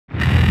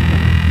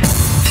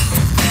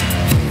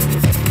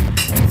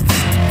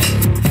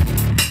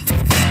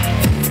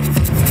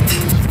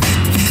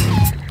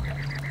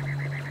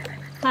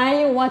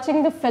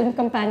watching the film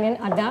companion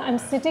Adda. I'm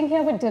sitting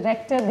here with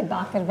director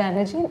Dibakar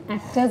Banerjee and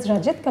actors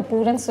Rajit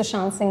Kapur and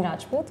Sushant Singh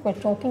Rajput.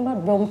 We're talking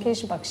about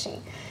Byomkesh Bakshi.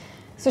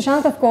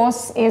 Sushant, of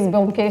course, is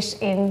Byomkesh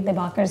in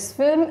Dibakar's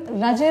film.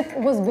 Rajit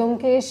was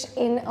Byomkesh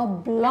in a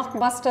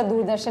blockbuster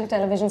Doordarshan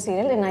television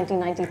serial in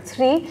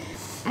 1993.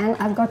 And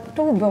I've got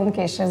two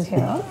Byomkeshes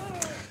here.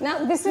 Now,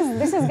 this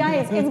is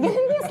guys, it's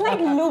giving me a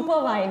slight Looper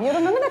vibe. You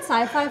remember that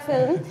sci-fi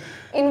film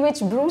in which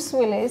Bruce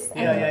Willis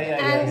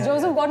and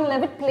Joseph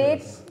Gordon-Levitt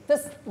played the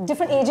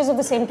different ages of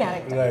the same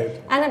character? Right.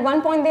 And at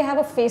one point, they have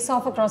a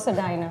face-off across a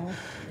diner.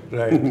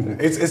 Right.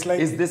 It's like...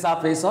 Is this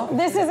our face-off?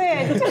 This is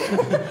it.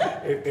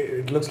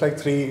 it looks like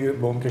three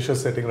Byomkeshes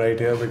sitting right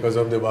here because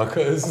of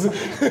Dibakar's.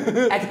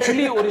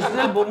 Actually,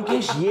 original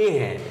Byomkesh ye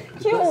hai.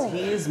 Because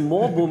he is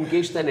more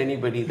Byomkesh than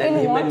anybody, than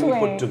him and me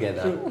put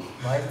together.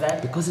 Why is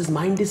that? Because his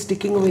mind is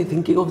sticking away,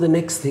 thinking of the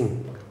next thing.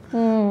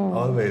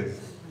 Always.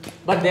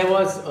 But there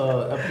was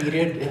a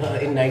period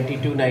in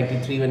 92,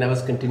 93 when I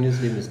was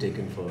continuously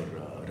mistaken for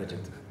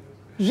Rajit.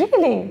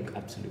 Really?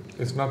 Absolutely.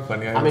 It's not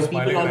funny. I mean,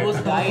 people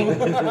almost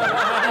died.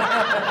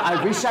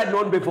 I wish I'd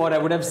known before. I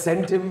would have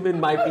sent him in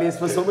my place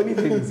for so many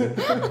things. No,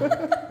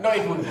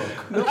 it wouldn't work.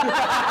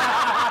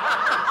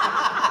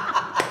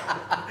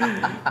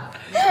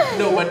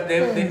 No, but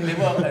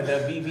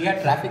we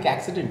had traffic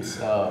accidents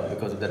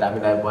because of that. I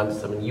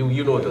mean,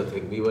 you know the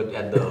thing. We were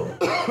at the...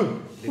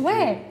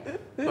 Where?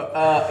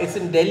 It's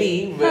in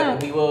Delhi where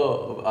we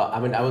were,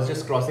 I was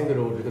just crossing the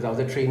road because I was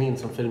a trainee in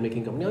some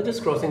filmmaking company. I was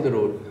just crossing the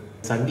road.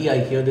 Suddenly I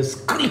hear this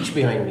screech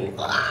behind me.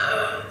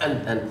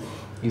 And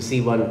you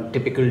see one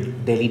typical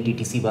Delhi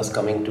DTC bus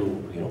coming to,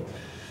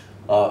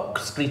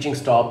 screeching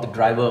stop, the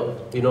driver,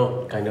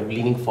 kind of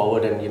leaning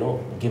forward and,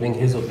 giving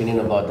his opinion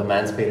about the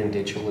man's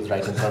parentage who was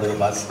right in front of the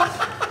bus.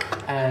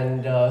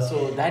 And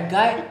so that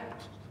guy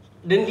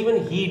didn't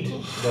even heed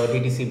the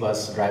DTC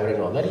bus driver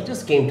and all that. He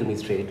just came to me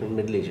straight, a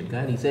middle-aged guy,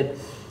 and he said,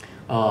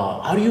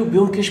 are you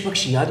Byomkesh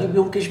Bakshi? Are you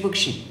Byomkesh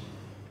Bakshi?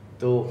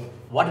 So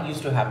what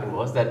used to happen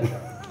was that,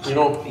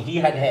 he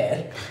had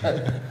hair,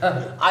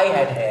 I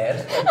had hair,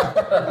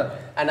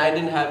 and I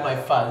didn't have my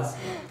fuzz,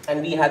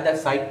 and we had that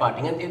side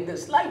parting, and it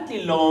was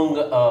slightly long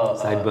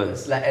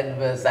sideburns,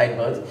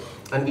 sideburns,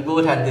 and we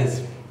both had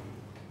this.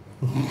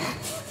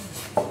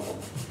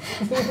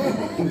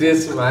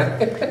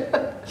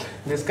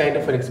 This kind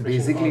of an expression.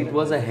 Basically, it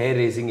was a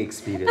hair-raising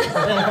experience.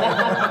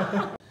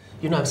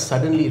 I'm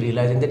suddenly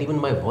realizing that even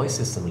my voice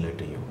is similar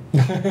to you.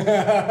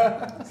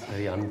 It's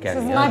very uncanny.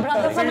 This is my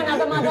brother from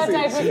another mother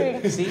type of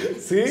thing.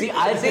 See,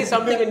 I'll say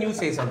something and you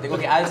say something.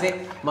 Okay, I'll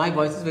say, my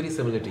voice is very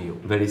similar to you.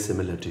 Very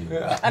similar to you.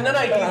 And no,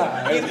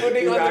 he's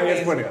putting on the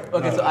face.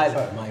 Okay, so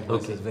my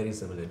voice is very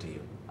similar to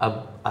you.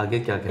 Ab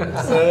aage kya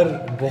kehna?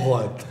 Sir,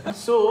 bahut.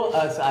 So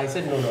I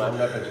said, no, I'm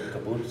not Rajit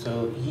Kapur.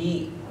 So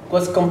he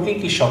was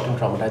completely shocked and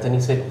traumatized, and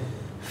he said,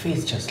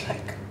 face just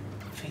like.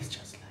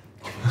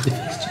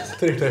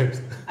 3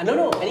 times. And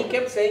no, and he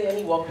kept saying, and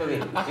he walked away,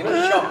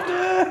 shocked.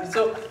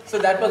 So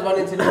that was one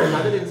incident.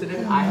 Another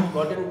incident, I have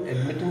gotten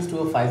admittance to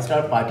a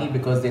 5-star party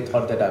because they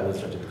thought that I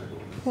was Rajit Kapur.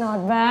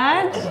 Not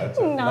bad.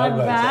 Not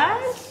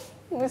bad.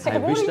 Mr. I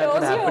wish that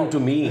would happen to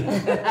me.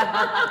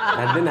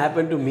 That didn't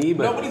happen to me,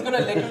 but... Nobody's going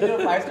to let you do a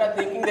 5-star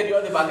thinking that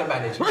you're the Dibakar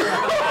Banerjee.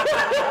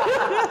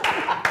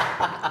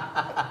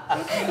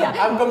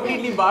 I'm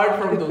completely barred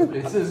from those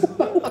places.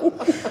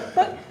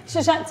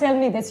 Shushant, tell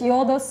me this.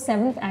 You're the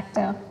 7th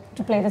actor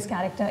to play this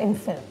character in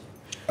film.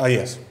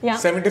 Yes. Yeah.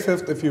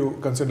 75th if you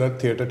consider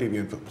theatre, TV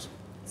and films.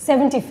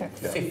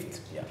 75th? Yeah. 5th,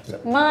 yeah.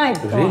 My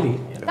God. Really?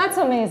 That's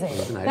amazing.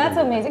 That's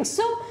amazing.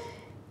 So,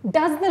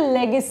 does the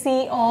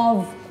legacy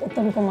of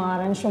Uttam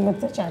Kumar and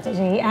Basu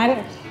Chatterjee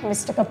and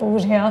Mr. Kapur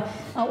here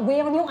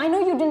weigh on you? I know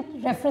you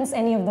didn't reference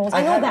any of those.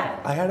 I know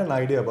that. I had an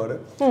idea about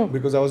it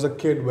because I was a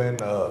kid when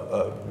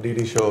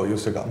DD show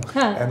used to come.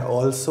 And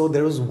also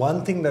there was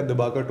one thing that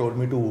Dibakar told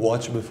me to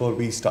watch before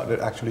we started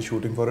actually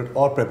shooting for it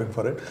or prepping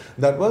for it.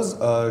 That was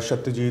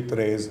Satyajit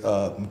Ray's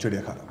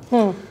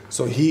Chidiyakhana.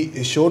 So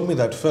he showed me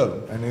that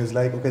film and he's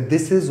like, okay,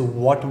 this is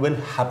what will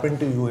happen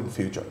to you in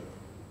future.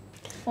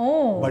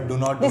 Oh, but do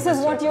not. This is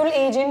what you'll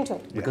age into.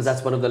 Because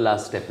that's one of the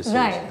last episodes.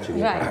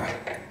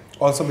 Right.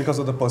 Also because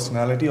of the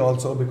personality,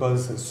 also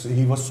because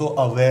he was so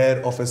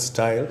aware of his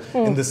style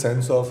in the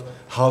sense of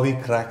how he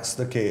cracks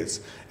the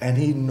case. And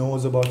he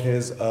knows about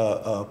his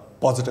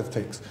positive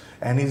things.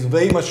 And he's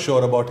very much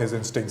sure about his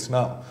instincts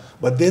now.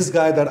 But this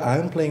guy that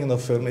I'm playing in the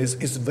film is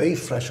very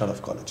fresh out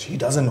of college. He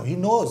doesn't know. He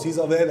knows. He's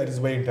aware that he's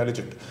very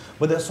intelligent.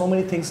 But there's so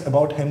many things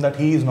about him that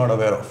he is not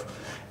aware of.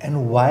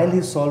 And while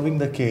he's solving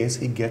the case,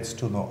 he gets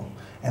to know.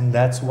 And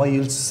that's why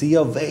you'll see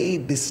a very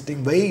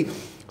distinct, very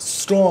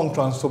strong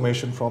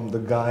transformation from the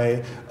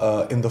guy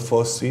in the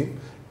first scene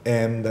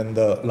and then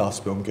the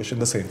last Byomkesh in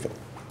the same film.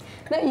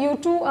 Now, you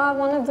two are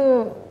one of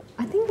the,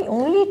 I think the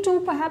only two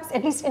perhaps,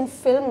 at least in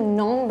film,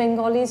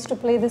 non-Bengalis to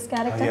play this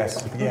character.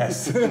 Yes.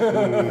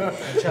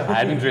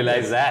 I didn't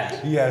realize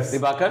that. Yes.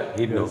 Dibakar?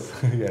 He'd know.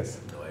 Yes.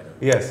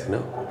 Yes.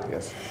 No?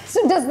 Yes.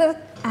 So does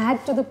that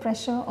add to the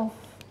pressure of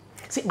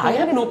See, I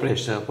have no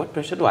pressure. What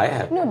pressure do I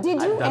have? No,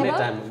 did you I've done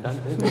ever? I'm done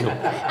it. No.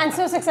 And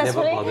so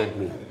successfully? Never bothered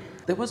me.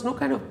 There was no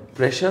kind of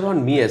pressure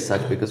on me as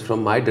such, because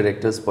from my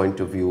director's point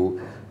of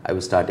view, I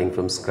was starting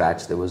from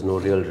scratch. There was no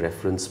real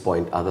reference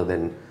point other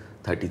than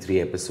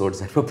 33 episodes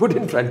that were put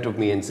in front of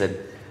me and said,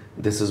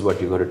 this is what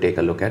you got to take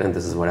a look at and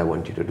this is what I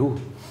want you to do.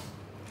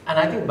 And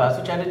I think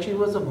Basu Chatterjee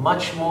was a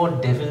much more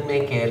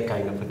devil-may-care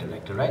kind of a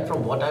director, right?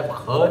 From what I've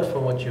heard,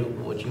 from what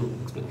you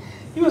explained,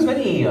 he was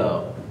very...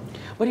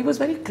 But he was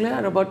very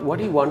clear about what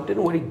he wanted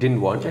and what he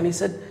didn't want, and he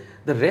said,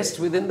 the rest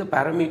within the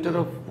parameter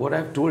of what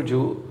I've told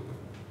you,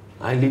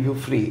 I leave you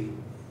free.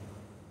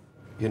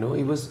 You know,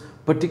 he was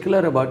particular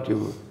about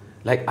you.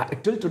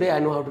 Like, till today, I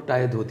know how to tie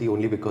a dhoti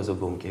only because of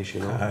Byomkesh,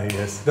 you know.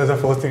 Yes, that's the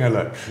first thing I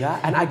learned.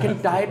 Yeah, and I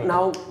can tie it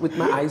now with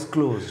my eyes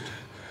closed.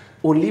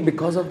 Only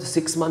because of the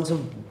 6 months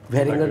of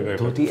wearing a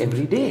dhoti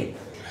every day.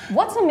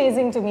 What's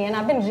amazing to me, and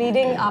I've been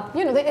reading up,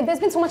 you know, there's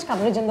been so much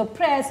coverage in the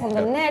press, on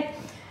the net.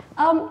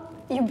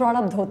 You brought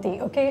up dhoti,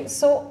 okay?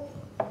 So,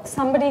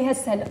 somebody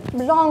has said,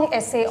 long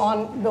essay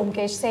on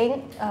Byomkesh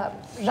saying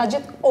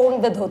Rajit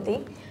owned the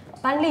dhoti.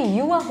 Apparently,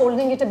 you are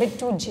holding it a bit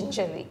too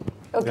gingerly.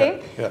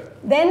 Okay? Yeah.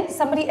 Then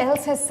somebody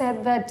else has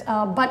said that,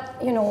 but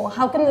you know,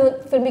 how can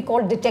the film be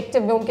called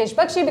Detective Byomkesh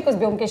Bakshi? Because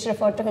Byomkesh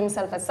referred to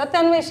himself as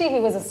Satyanveshi, he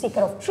was a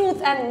seeker of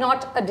truth and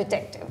not a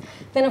detective.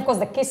 Then of course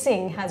the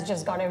kissing has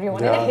just got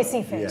everyone in a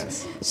hissy fit.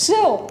 Yes.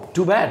 So...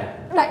 Too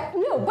bad. Right,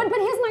 no, but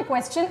here's my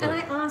question, and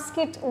I ask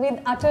it with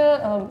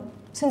utter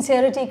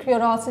sincerity,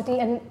 curiosity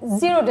and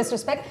zero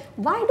disrespect.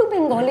 Why do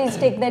Bengalis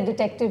take their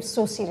detectives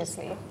so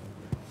seriously?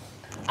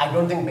 I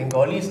don't think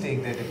Bengalis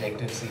take their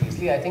detectives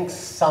seriously. I think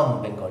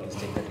some Bengalis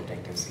take their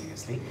detectives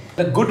seriously.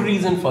 The good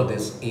reason for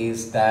this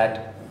is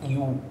that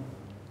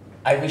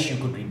I wish you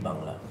could read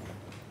Bangla.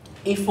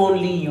 If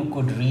only you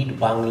could read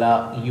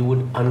Bangla, you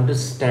would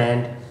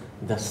understand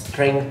the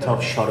strength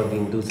of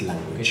Shaurabindu's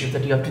language.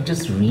 That you have to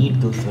just read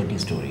those 30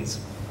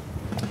 stories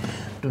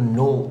to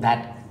know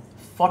that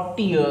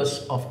 40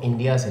 years of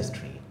India's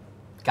history,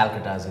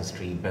 Calcutta's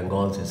history,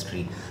 Bengal's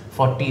history,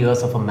 40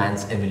 years of a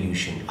man's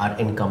evolution are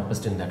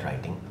encompassed in that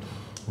writing.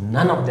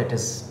 None of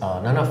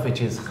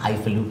which is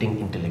highfalutin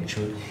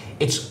intellectual.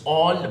 It's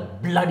all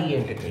bloody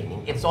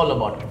entertaining. It's all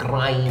about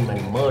crime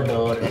and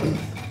murder and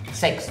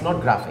sex, not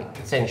graphic,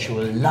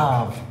 sensual,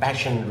 love,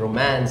 passion,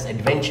 romance,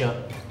 adventure.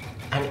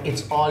 And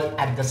it's all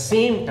at the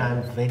same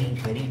time very,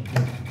 very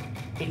deep.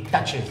 It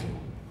touches you.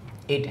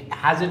 It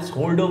has its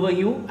hold over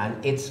you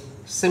and it's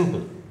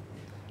simple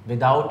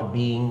without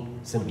being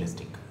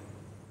simplistic.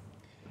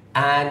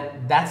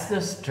 And that's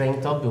the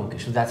strength of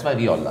Byomkesh. So that's why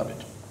we all love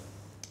it.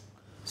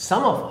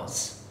 Some of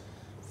us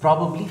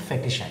probably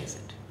fetishize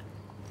it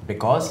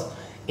because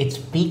it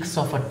speaks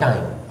of a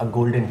time, a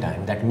golden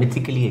time that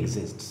mythically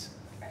exists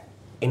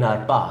in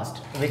our past,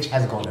 which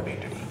has gone away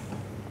today.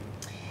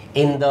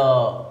 In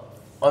the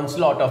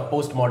onslaught of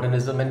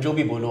postmodernism and जो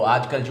भी बोलो,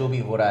 आजकल जो भी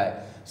हो रहा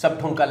है, सब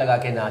ठुमका लगा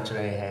के नाच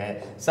रहे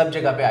हैं, सब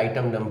जगह पे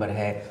आइटम नंबर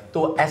है,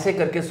 तो ऐसे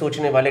करके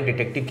सोचने वाले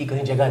डिटेक्टिव की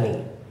कहीं जगह नहीं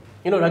है.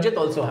 You know, Rajit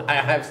also, I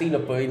have seen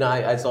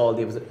I saw all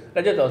the episodes.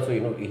 Rajit also,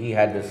 you know, he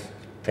had this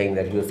thing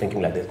that he was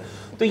thinking like this.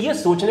 तो ये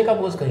सोचने का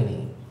बोझ कहीं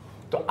नहीं.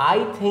 तो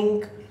I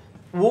think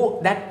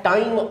that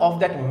time of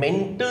that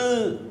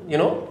mental, you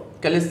know,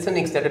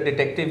 calisthenics that a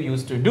detective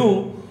used to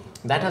do,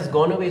 that has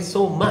gone away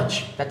so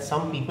much that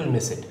some people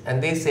miss it.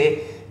 And they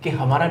say कि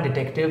हमारा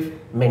detective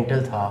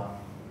mental था.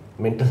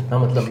 Mental ना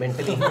मतलब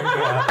mentally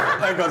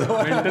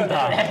mental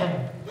था,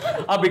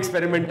 अब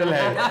experimental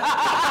है.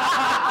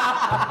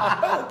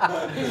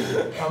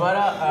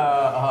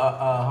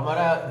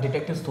 हमारा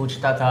detective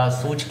सोचता था,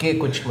 सोच के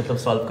कुछ मतलब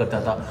सॉल्व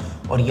करता था.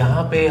 और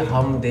यहाँ पे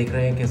हम देख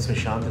रहे हैं कि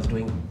Sushant is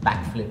doing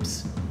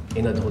backflips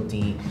in a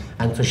dhoti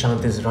and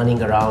Sushant is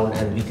running around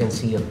and we can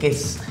see a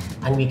kiss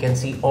and we can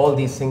see all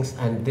these things,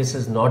 and this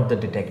is not the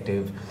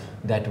detective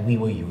that we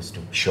were used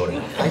to. Sure.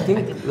 I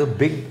think the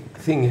big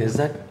thing is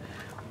that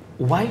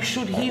why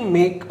should he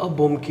make a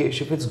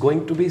Byomkesh if it's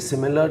going to be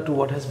similar to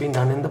what has been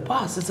done in the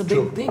past? It's a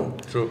big thing.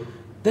 True.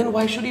 Then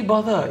why should he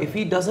bother? If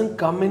he doesn't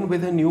come in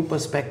with a new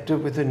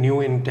perspective, with a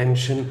new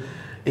intention,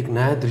 एक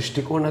नया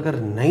दृष्टिकोण अगर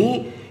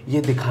नहीं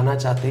ये दिखाना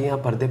चाहते हैं या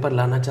पर्दे पर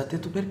लाना चाहते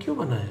हैं तो फिर क्यों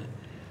बना है?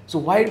 So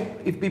why,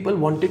 if people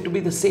want it to be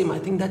the same, I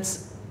think that's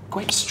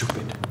quite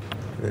stupid.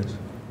 Yes.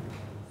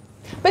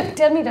 But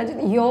tell me,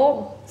 Rajit,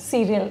 your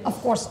serial,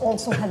 of course,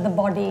 also had the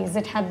bodies,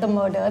 it had the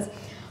murders,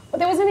 but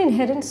there was an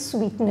inherent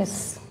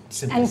sweetness.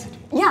 Simplicity.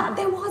 And yeah,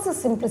 there was a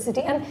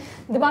simplicity. And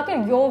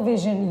Dibakar, your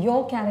vision,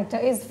 your character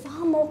is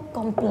far more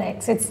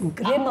complex. It's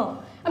grimmer.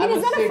 I mean,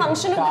 is that a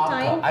function of the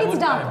time? It's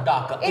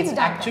darker. It's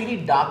actually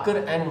darker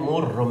and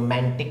more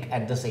romantic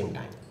at the same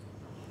time.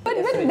 But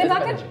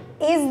Dibakar,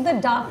 is the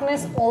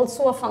darkness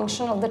also a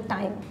function of the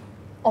time,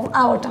 of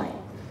our time?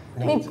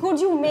 I mean, could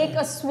you make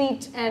a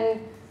sweet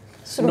and...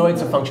 No,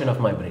 it's a function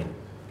of my brain.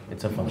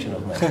 It's a function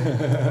of my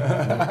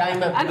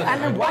time.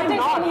 And why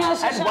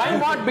not? And why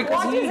not?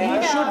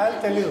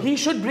 Because he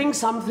should bring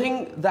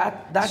something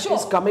that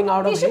is coming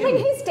out of him. He should bring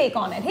his take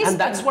on it. And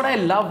that's what I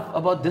love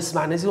about this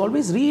man, is he's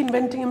always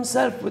reinventing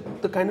himself with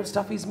the kind of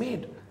stuff he's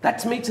made.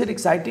 That makes it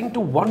exciting to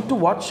want to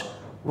watch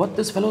what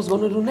this fellow is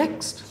going to do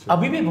next.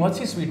 अभी भी बहुत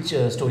सी sweet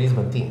stories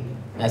बनती हैं.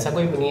 ऐसा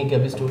कोई नहीं है कि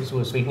अभी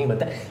sweet नहीं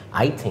बनता.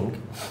 I think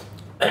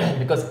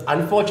because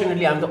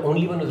unfortunately I'm the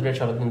only one who's read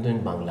Sharad Hindu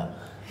in Bangla.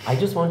 I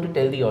just want to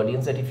tell the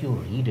audience that if you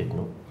read it,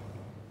 no,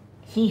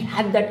 he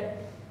had that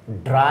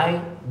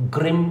dry,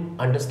 grim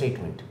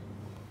understatement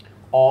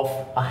of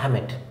a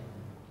Hammett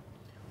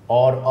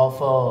or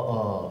of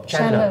a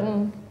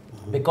Chandler,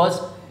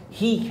 because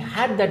he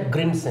had that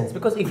grim sense.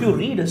 Because if you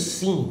read his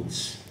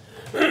scenes,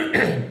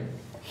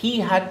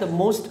 he had the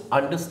most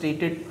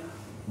understated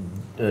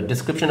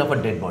description of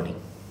a dead body.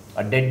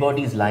 A dead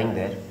body is lying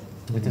there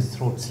with his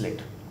throat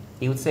slit.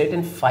 He would say it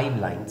in 5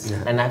 lines,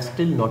 and I've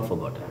still not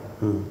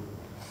forgotten.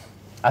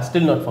 I've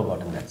still not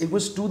forgotten that. It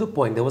was to the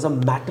point. There was a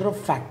matter of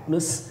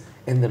factness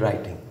in the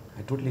writing.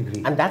 I totally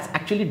agree. And that's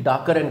actually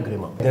darker and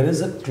grimmer. There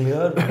is a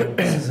clear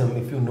criticism.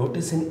 If you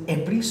notice, in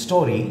every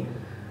story,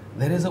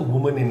 there is a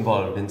woman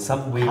involved in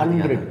some way.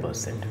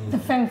 100%. The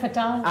femme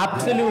fatale.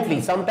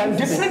 Absolutely. Sometimes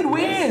Different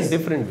ways.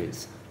 Different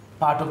ways.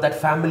 Part of that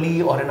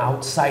family or an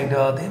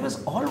outsider. There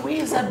was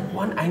always that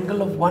one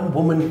angle of one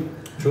woman.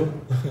 True.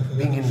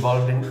 Being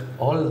involved in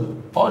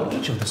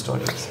each of the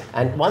stories.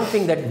 And one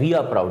thing that we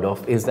are proud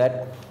of is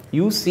that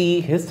you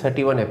see his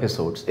 31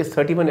 episodes. इस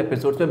 31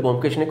 episodes में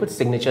ब्योमकेश ने कुछ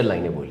signature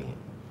लाइनें बोली हैं.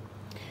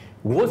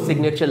 वो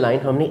signature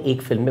line हमने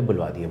एक फिल्म में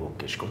बुलवा दी है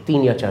ब्योमकेश को.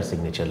 3 या 4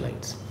 signature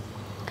lines.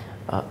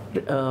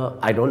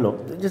 I don't know.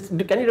 Just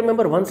can you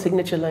remember one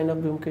signature line of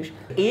Byomkesh?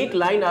 एक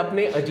line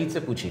आपने अजीत से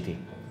पूछी थी.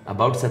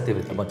 About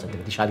Satyavati. About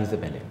Satyavati, शादी से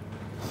पहले.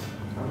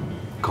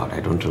 God, I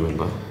don't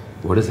remember.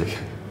 What is it?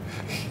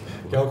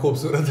 क्या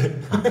खूबसूरत है.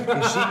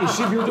 Is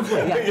she beautiful?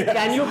 Yeah.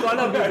 Can you call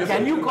her beautiful?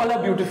 Can you call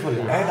her beautiful?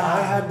 And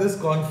I had this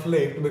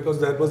conflict because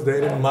that was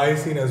there in my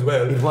scene as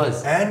well. It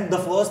was. And the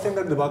first thing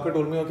that Dibakar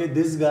told me, okay,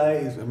 this guy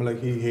is, I mean,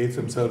 like, he hates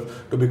himself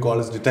to be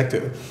called as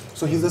detective.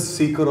 So he's a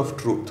seeker of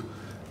truth.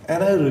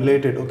 And I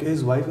related, okay,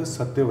 his wife is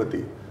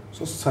Satyavati.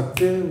 So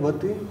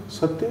Satyavati,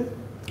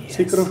 yes.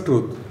 Seeker of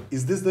truth.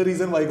 Is this the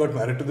reason why I got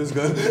married to this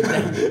girl?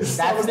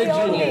 That's the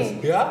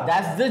genius. Yeah?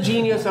 That's the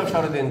genius of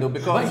Sharad Hindu,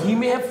 because But he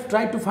may have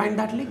tried to find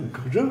that link.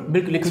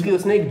 बिल्कुल, क्योंकि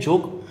उसने एक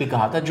joke भी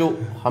कहा था जो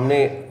हमने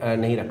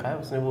नहीं रखा है.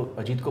 उसने वो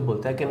अजीत को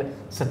बोलता है कि मैं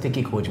सत्य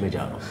की खोज में जा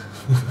रहा हूँ.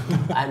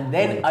 And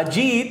then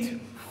Ajit,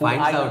 who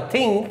finds I out.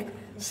 think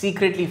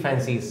secretly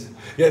fancies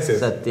Yes.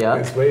 Satya.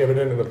 It's very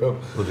evident in the film.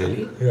 Oh,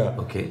 really? Yeah.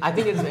 Okay. I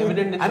think it's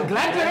evident in I'm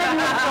glad you have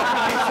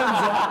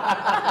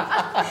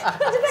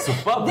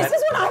Superb. This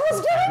is what I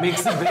was doing.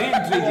 Makes it very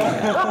intriguing.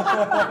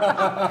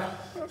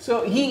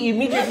 So he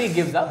immediately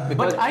gives up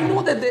because But I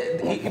know that,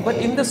 but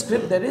in the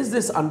script there is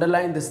this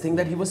underlying this thing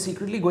that he was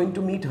secretly going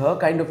to meet her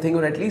kind of thing,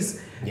 or at least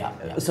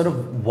sort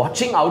of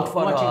watching out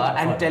for her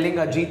and telling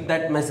Ajit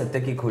that मैं सत्य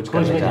की खोज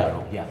करने जा रहा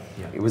हूँ. Yeah.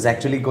 He was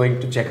actually going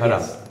to check her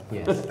out.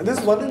 Yes. This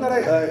is one thing that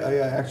I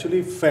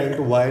actually felt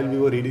while we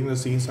were reading the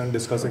scenes and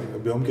discussing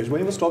Byomkesh.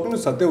 When he was talking to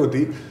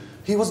Satyavati,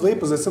 he was very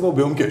possessive of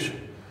Byomkesh.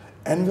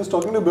 And when he was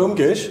talking to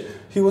Byomkesh,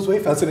 he was very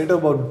fascinated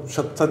about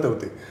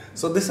Satyavati.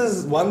 So this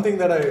is one thing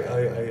that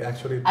I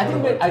actually I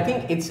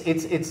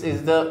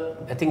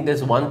think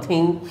there's one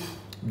thing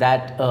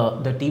that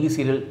the TV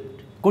serial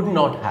could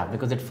not have,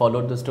 because it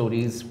followed the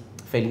stories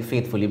fairly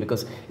faithfully,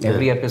 because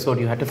every episode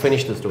you had to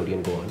finish the story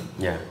and go on.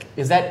 Yeah.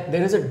 Is that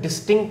there is a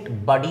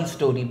distinct buddy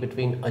story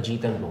between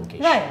Ajit and Byomkesh.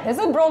 Right, there's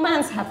a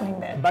bromance happening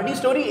there. Buddy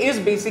story is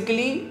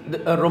basically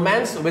a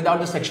romance without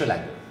the sexual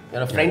angle. You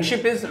know,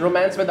 friendship is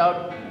romance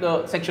without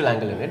the sexual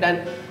angle in it,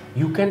 and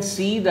you can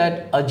see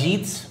that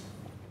Ajit's,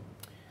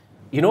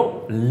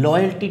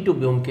 loyalty to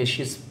Byomkesh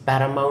is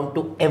paramount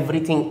to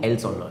everything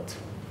else on earth.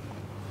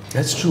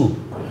 That's true.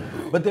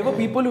 But there were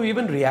people who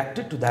even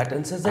reacted to that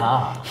and says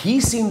that he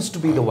seems to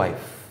be the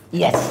wife.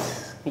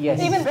 Yes.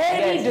 Even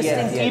Very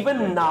distinct. yes.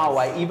 Even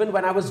now, even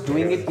when I was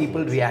doing it,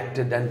 people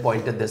reacted and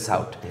pointed this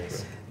out.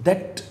 Yes.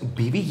 That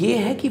बीवी ये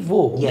है कि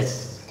वो.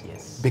 Yes.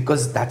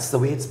 Because that's the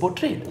way it's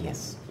portrayed.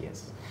 Yes.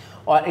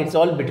 Or it's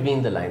all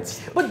between the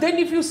lines. But then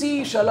if you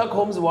see Sherlock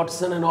Holmes,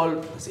 Watson and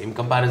all, same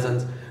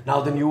comparisons.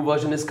 Now the new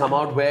version has come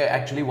out where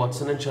actually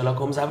Watson and Sherlock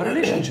Holmes have a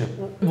relationship.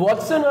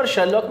 Watson और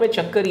Sherlock में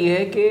चक्कर ये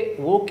है कि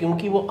वो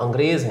क्योंकि वो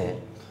अंग्रेज हैं,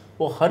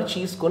 वो हर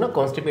चीज को ना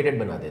constipated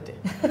बना देते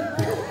हैं.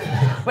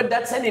 But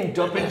that's an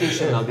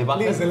interpretation now, Dibakar.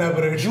 Please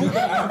elaborate. You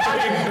can't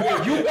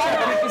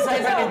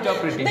criticize an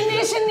interpretation. The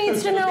nation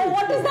needs to know,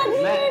 what does that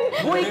mean?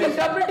 वो एक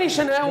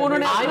interpretation है,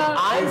 उन्होंने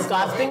I'm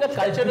casting a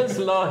cultural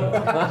slur here.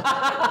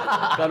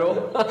 करो.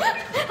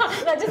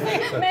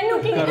 Rajit, menu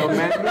ki.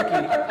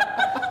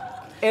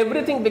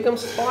 Everything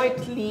becomes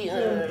slightly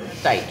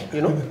tight,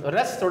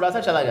 रस थोड़ा सा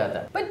चला जाता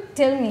है. But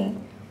tell me,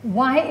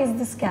 why is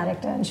this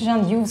character, and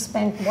Shushant, you've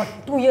spent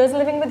 2 years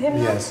living with him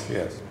now?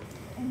 Yes.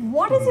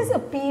 What is his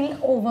appeal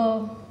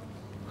over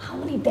how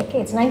many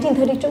decades?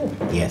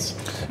 1932. Yes.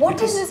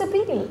 What is his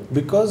appeal?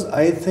 Because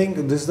I think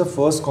this is the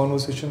first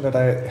conversation that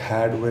I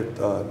had with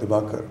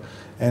Dibakar,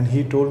 and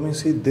he told me,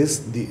 see,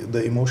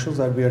 the emotions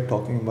that we are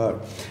talking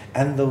about,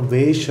 and the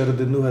way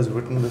Sharadindu has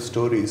written the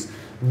stories,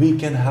 we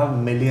can have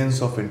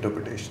millions of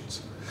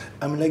interpretations.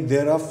 I mean, like,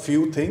 there are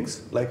few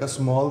things, like a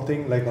small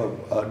thing, like a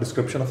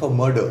description of a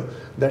murder,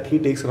 that he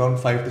takes around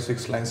 5 to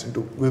 6 lines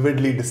into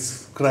vividly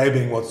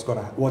describing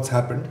what's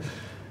happened.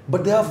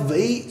 But there are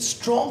very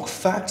strong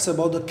facts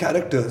about the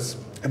characters,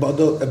 about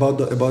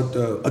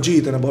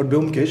Ajit and about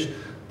Byomkesh,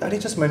 that he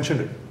just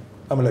mentioned it.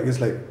 I mean, like, it's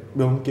like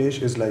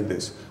Byomkesh is like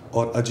this,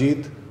 or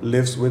Ajit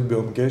lives with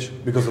Byomkesh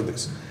because of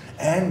this.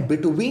 And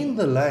between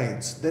the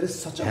lines, there is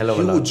such a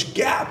huge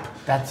gap.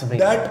 That's amazing.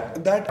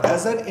 That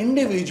as an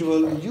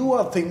individual, you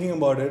are thinking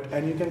about it,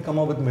 and you can come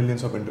up with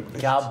millions of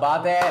interpretations. Kya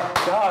baat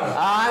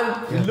hai?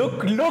 And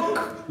look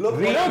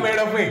What I made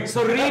of me.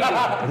 So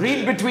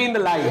read between the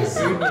lines.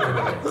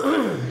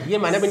 ये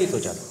मैंने भी नहीं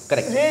सोचा था.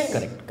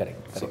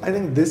 Correct. So I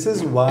think this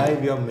is why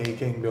we are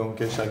making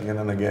Byomkesh again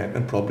and again,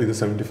 and probably the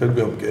 75th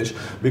Byomkesh,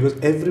 because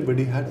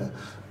everybody had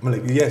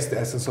yes, the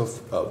essence of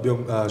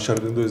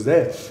Sharadindu is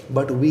there,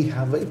 but we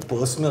have a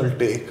personal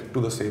take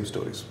to the same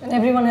stories. And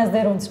everyone has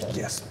their own story.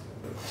 Yes.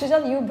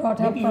 Shushant, you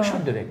brought up... Maybe you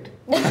should direct.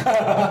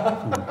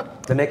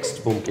 The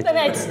next Byomkesh. The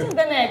next.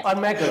 और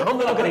मैं करूँ, हम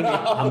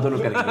दोनों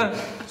करेंगे.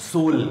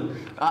 Soul.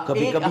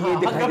 कभी ये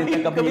दिखाई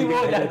देता, कभी वो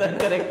हो जाता.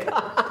 Correct.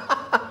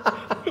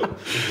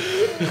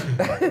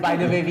 By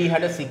the way, we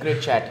had a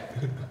secret chat.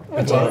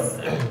 Which is?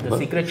 The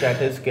secret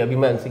chat is कि अभी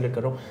मैं unsecret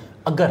कर रहा हूँ.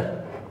 अगर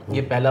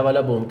ये पहला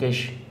वाला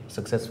Byomkesh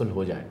successful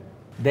हो जाए,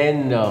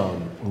 then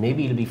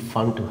maybe it'll be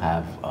fun to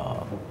have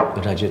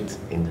Rajit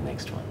in the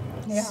next one.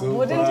 Yeah, Super,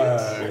 wouldn't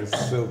it?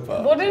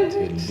 super. Wouldn't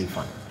It'll it? be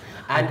fun.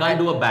 I can't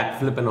do a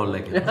backflip and all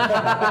like it.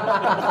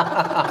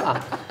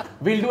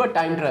 We'll do a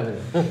time travel.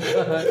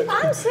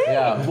 I'm saying.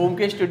 Yeah,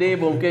 Byomkesh today,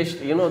 Byomkesh,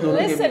 दोनों के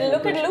Listen,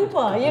 look at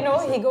Looper.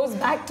 He goes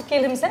back to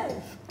kill himself.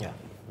 Yeah.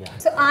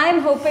 So I'm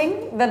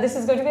hoping that this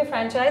is going to be a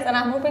franchise, and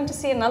I'm hoping to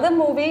see another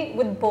movie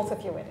with both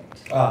of you in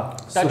it.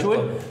 Touch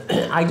wood.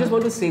 I just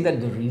want to say that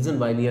the reason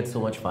why we had so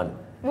much fun.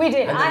 We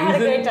did. And I the had a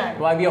reason great time.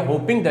 why we are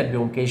hoping that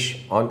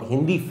Byomkesh on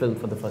Hindi film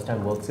for the first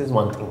time works is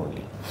one thing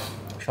only.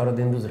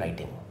 Sharadindu's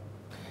writing.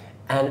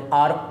 And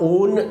our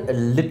own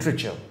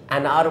literature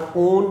and our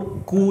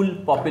own cool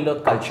popular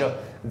culture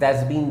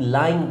that's been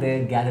lying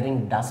there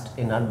gathering dust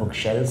in our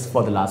bookshelves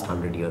for the last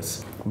 100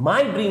 years.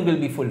 My dream will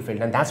be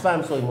fulfilled, and that's why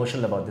I'm so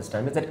emotional about this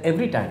time, is that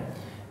every time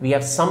we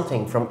have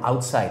something from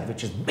outside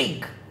which is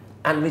big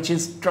and which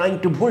is trying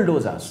to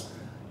bulldoze us,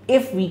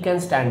 if we can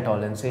stand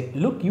tall and say,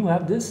 look, you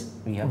have this,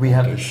 we have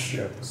this.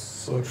 Yeah,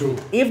 so true.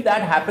 If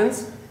that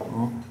happens,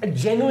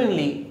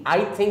 genuinely,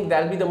 I think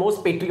that'll be the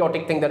most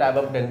patriotic thing that I've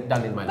ever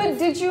done in my life. But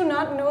did you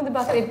not know there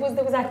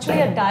was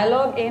actually a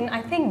dialogue in,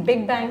 I think,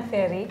 Big Bang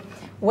Theory,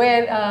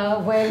 where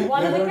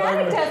one of the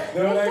characters,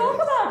 they talk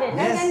about it.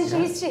 Yes,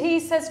 and he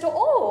says to,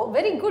 oh,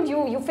 very good,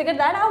 you figured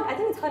that out. I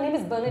think her name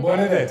is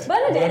Bernadette.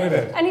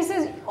 Bernadette. And he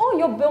says, oh,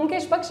 you're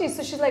Byomkesh Bakshi.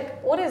 So she's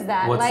like, what is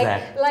that? What's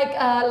that?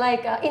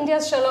 Like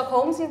India's Sherlock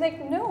Holmes. He's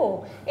like,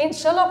 no. In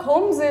Sherlock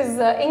Holmes is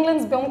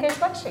England's Byomkesh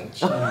Bakshi.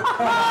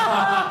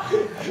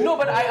 No,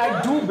 but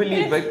I do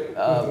believe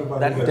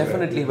that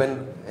definitely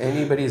when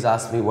anybody has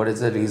asked me what is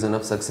the reason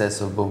of success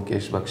of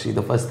Byomkesh Bakshi,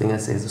 the first thing I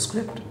say is the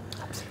script.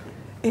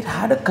 It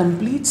had a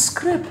complete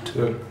script.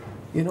 Sure.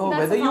 That's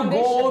Whether the you go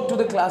foundation. to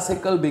the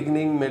classical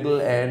beginning, middle,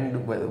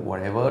 end,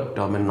 whatever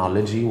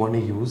terminology you want to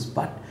use,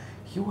 but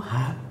you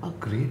have a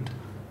great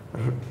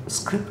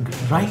script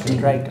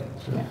writing. Right.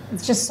 Yeah.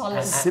 It's just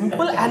solid.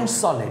 Simple and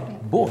solid,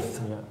 both.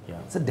 Yeah.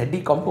 It's a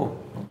deadly combo.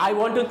 I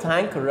want to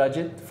thank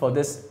Rajit for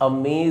this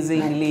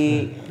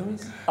amazingly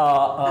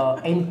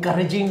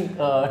encouraging,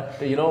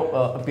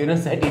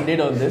 appearance that he did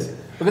on this.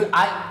 Because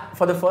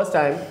for the first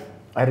time,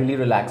 I really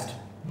relaxed.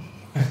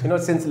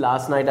 Since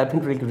last night I've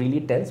been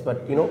really tense,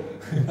 but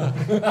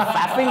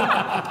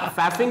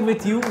faffing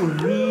with you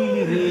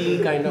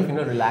really kind of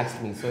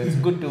relaxed me. So it's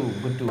good to be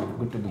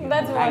here.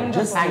 That's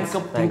wonderful. Just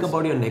think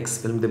about your next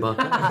film,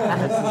 Dibakar.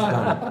 This is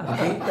done.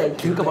 Okay?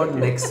 Think about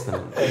next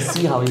film.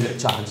 See how you get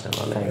charged and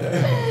all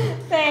that.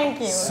 Thank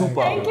you.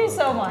 Super. Thank you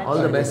so much. All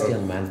the best,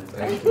 young man.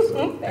 Thank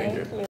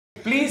you.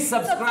 Please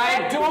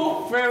subscribe to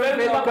Film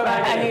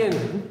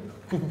Companion.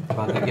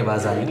 बाकी के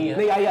बाद आई नहीं है.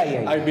 नहीं आई.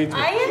 Ian?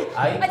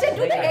 अच्छा,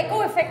 do the echo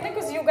effect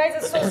because you guys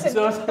are so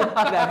simple. So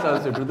that's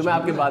also true. तो मैं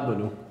आपके बाद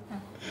बोलूँ.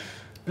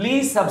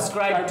 Please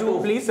subscribe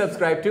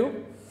to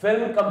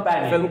Film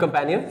Companion. Film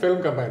companion.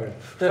 Film Companion.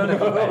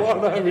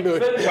 What are we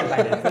doing? Film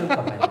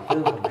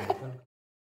Companion.